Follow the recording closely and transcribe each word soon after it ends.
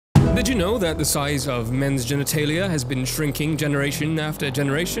did you know that the size of men's genitalia has been shrinking generation after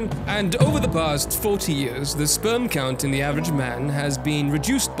generation? And over the past 40 years, the sperm count in the average man has been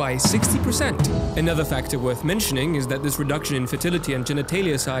reduced by 60%. Another factor worth mentioning is that this reduction in fertility and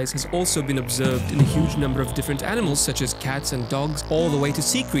genitalia size has also been observed in a huge number of different animals such as cats and dogs, all the way to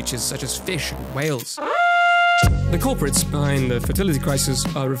sea creatures such as fish and whales. The culprits behind the fertility crisis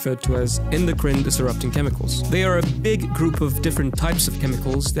are referred to as endocrine disrupting chemicals. They are a big group of different types of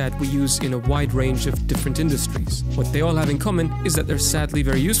chemicals that we use in a wide range of different industries. What they all have in common is that they're sadly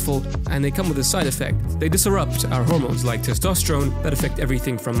very useful, and they come with a side effect. They disrupt our hormones like testosterone that affect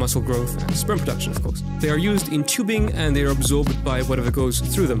everything from muscle growth and sperm production, of course. They are used in tubing and they are absorbed by whatever goes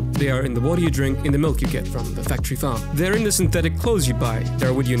through them. They are in the water you drink, in the milk you get from the factory farm. They're in the synthetic clothes you buy.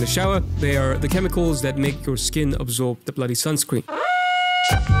 They're with you in the shower. They are the chemicals that make your skin absorb the bloody sunscreen.